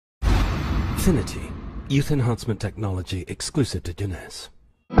FINITI, youth enhancement technology exclusive to Jeunesse.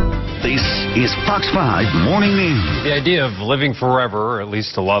 This is Fox 5 Morning News. The idea of living forever, or at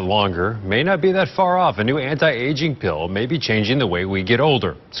least a lot longer, may not be that far off. A new anti-aging pill may be changing the way we get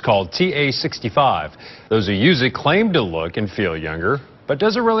older. It's called TA-65. Those who use it claim to look and feel younger, but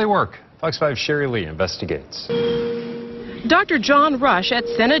does it really work? Fox 5's Sherry Lee investigates. Dr. John Rush at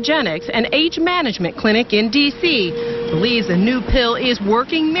Cenegenics, an age management clinic in D.C., believes the new pill is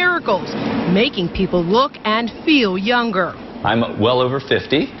working miracles, making people look and feel younger. I'm well over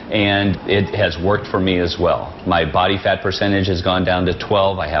 50, and it has worked for me as well. My body fat percentage has gone down to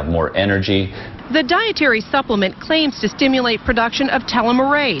 12. I have more energy. The dietary supplement claims to stimulate production of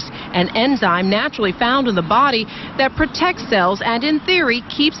telomerase, an enzyme naturally found in the body that protects cells and, in theory,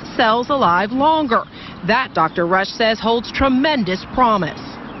 keeps cells alive longer. That, Dr. Rush says, holds tremendous promise.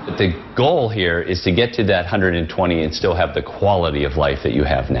 But the goal here is to get to that 120 and still have the quality of life that you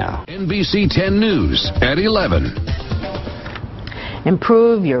have now. NBC 10 News at 11.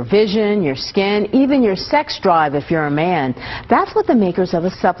 Improve your vision, your skin, even your sex drive if you're a man. That's what the makers of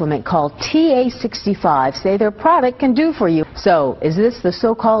a supplement called TA-65 say their product can do for you. So, is this the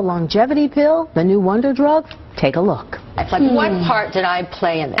so-called longevity pill, the new wonder drug? Take a look. Like, what part did I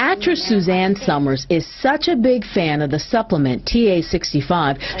play in this? Actress Suzanne Summers is such a big fan of the supplement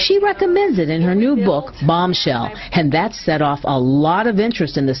TA-65, she recommends it in her new book, Bombshell. And that set off a lot of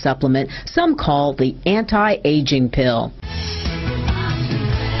interest in the supplement, some call the anti-aging pill.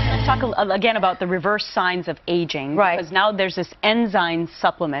 Talk again about the reverse signs of aging. Right. Because now there's this enzyme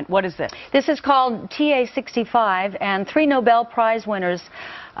supplement. What is this? This is called TA-65, and 3 Nobel Prize winners,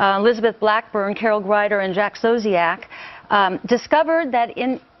 Elizabeth Blackburn, Carol Greider, and Jacques Zodiac, discovered that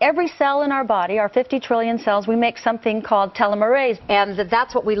in every cell in our body, our 50 trillion cells, we make something called telomerase, and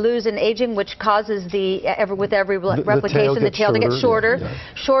that's what we lose in aging, which causes with every replication, the tail to get shorter,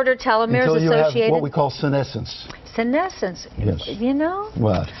 shorter telomeres until you associated. have what we call senescence. Senescence. Yes. You know?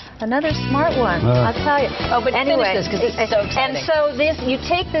 What? Another smart one. I'll tell you. Oh, but anyway, finish this, 'cause it's so exciting. And so you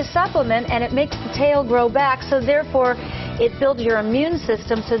take this supplement and it makes the tail grow back, so therefore it builds your immune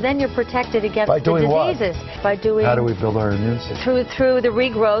system, so then you're protected against By doing diseases. What? By doing. How do we build our immune system? Through the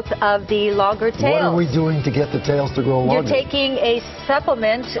regrowth of the longer tails. What are we doing to get the tails to grow longer? You're taking a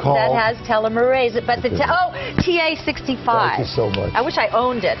supplement that has telomerase, but TA-65. Thank you so much. I wish I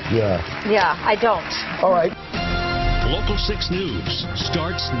owned it. Yeah. Yeah, I don't. All right. Local 6 News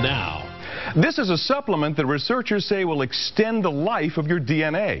starts now. This is a supplement that researchers say will extend the life of your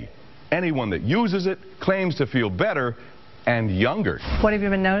DNA. Anyone that uses it claims to feel better and younger. What have you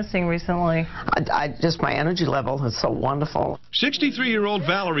been noticing recently? Just my energy level is so wonderful. 63-year-old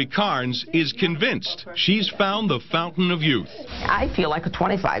Valerie Carnes is convinced she's found the fountain of youth. I feel like a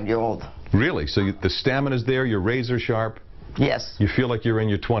 25-year-old. Really? So the stamina's there, you're razor sharp? Yes. You feel like you're in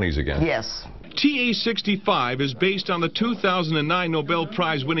your 20s again? Yes. TA-65 is based on the 2009 Nobel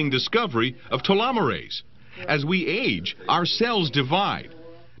Prize-winning discovery of telomerase. As we age, our cells divide.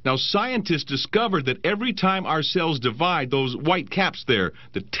 Now, scientists discovered that every time our cells divide, those white caps there,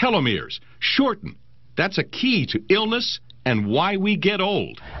 the telomeres, shorten. That's a key to illness and why we get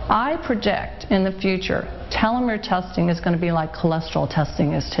old. I project in the future, telomere testing is going to be like cholesterol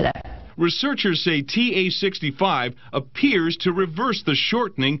testing is today. Researchers say TA-65 appears to reverse the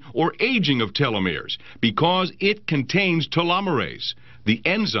shortening or aging of telomeres because it contains telomerase, the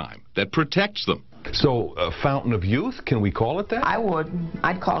enzyme that protects them. So, a fountain of youth, can we call it that? I would.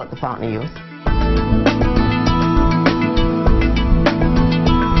 I'd call it the fountain of youth.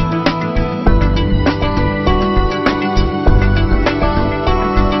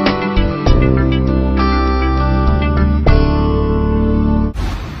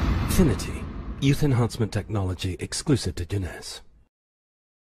 FINITI, youth enhancement technology exclusive to Jeunesse.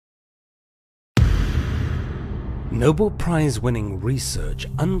 Nobel Prize-winning research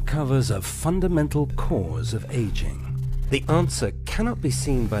uncovers a fundamental cause of aging. The answer cannot be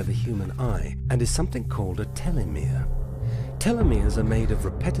seen by the human eye and is something called a telomere. Telomeres are made of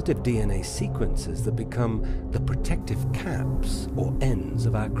repetitive DNA sequences that become the protective caps or ends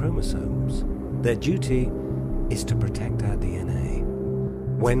of our chromosomes. Their duty is to protect our DNA.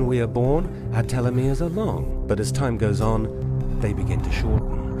 When we are born, our telomeres are long, but as time goes on, they begin to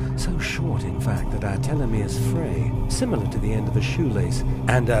shorten. So short, in fact, that our telomeres fray, similar to the end of a shoelace,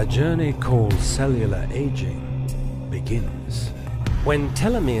 and our journey called cellular aging begins. When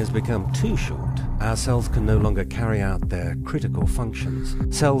telomeres become too short, our cells can no longer carry out their critical functions.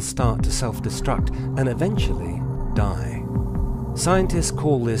 Cells start to self-destruct and eventually die. Scientists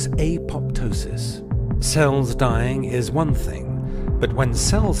call this apoptosis. Cells dying is one thing, But when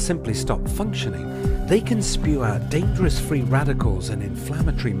cells simply stop functioning, they can spew out dangerous free radicals and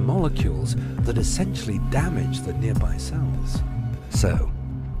inflammatory molecules that essentially damage the nearby cells. So,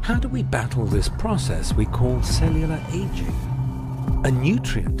 how do we battle this process we call cellular aging? A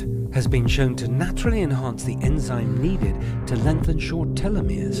nutrient has been shown to naturally enhance the enzyme needed to lengthen short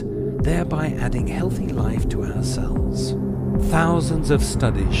telomeres, thereby adding healthy life to our cells. Thousands of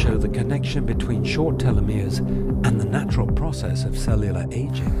studies show the connection between short telomeres and the natural process of cellular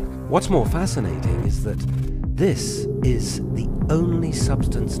aging. What's more fascinating is that this is the only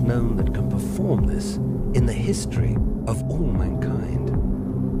substance known that can perform this in the history of all mankind.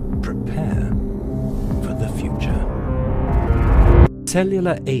 Prepare for the future.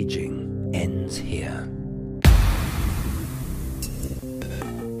 Cellular aging ends here.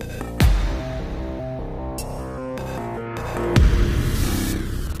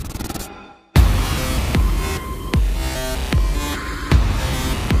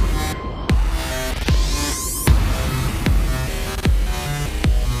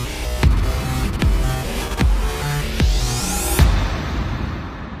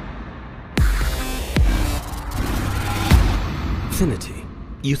 FINITI,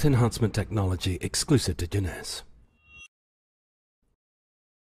 youth enhancement technology exclusive to Jeunesse.